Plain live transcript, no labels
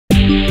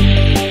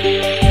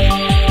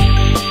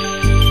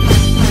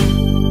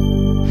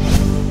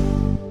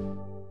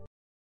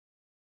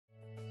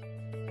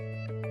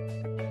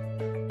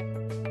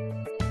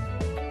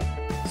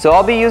So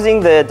I'll be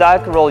using the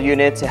dock roll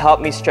unit to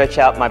help me stretch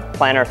out my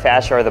plantar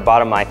fascia, or the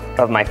bottom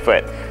of my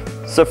foot.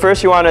 So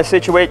first you want to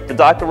situate the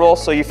dock roll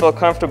so you feel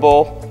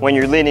comfortable when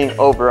you're leaning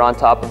over on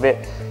top of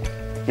it.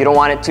 You don't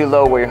want it too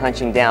low where you're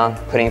hunching down,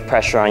 putting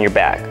pressure on your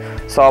back.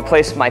 So I'll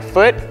place my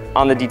foot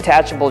on the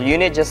detachable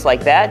unit just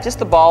like that, just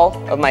the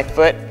ball of my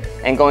foot,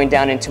 and going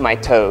down into my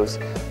toes.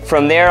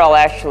 From there I'll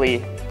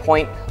actually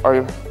point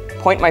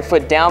my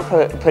foot down,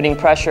 putting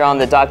pressure on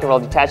the dock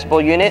roll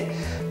detachable unit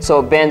so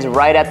it bends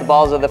right at the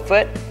balls of the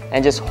foot,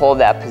 and just hold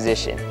that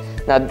position.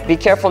 Now be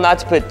careful not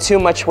to put too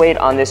much weight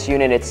on this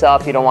unit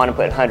itself. You don't want to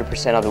put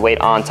 100% of the weight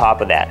on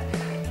top of that.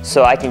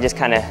 So I can just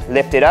kind of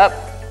lift it up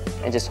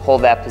and just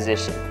hold that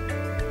position.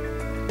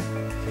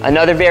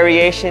 Another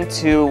variation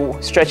to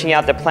stretching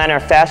out the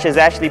plantar fascia is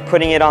actually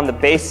putting it on the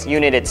base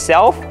unit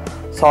itself.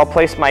 So I'll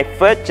place my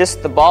foot,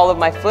 just the ball of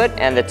my foot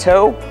and the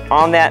toe,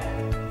 on that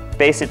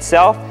base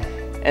itself,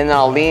 and then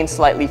I'll lean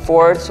slightly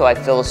forward so I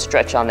feel a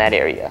stretch on that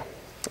area.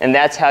 And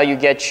that's how you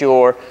get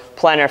your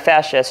plantar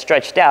fascia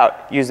stretched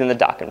out using the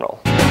dock and roll.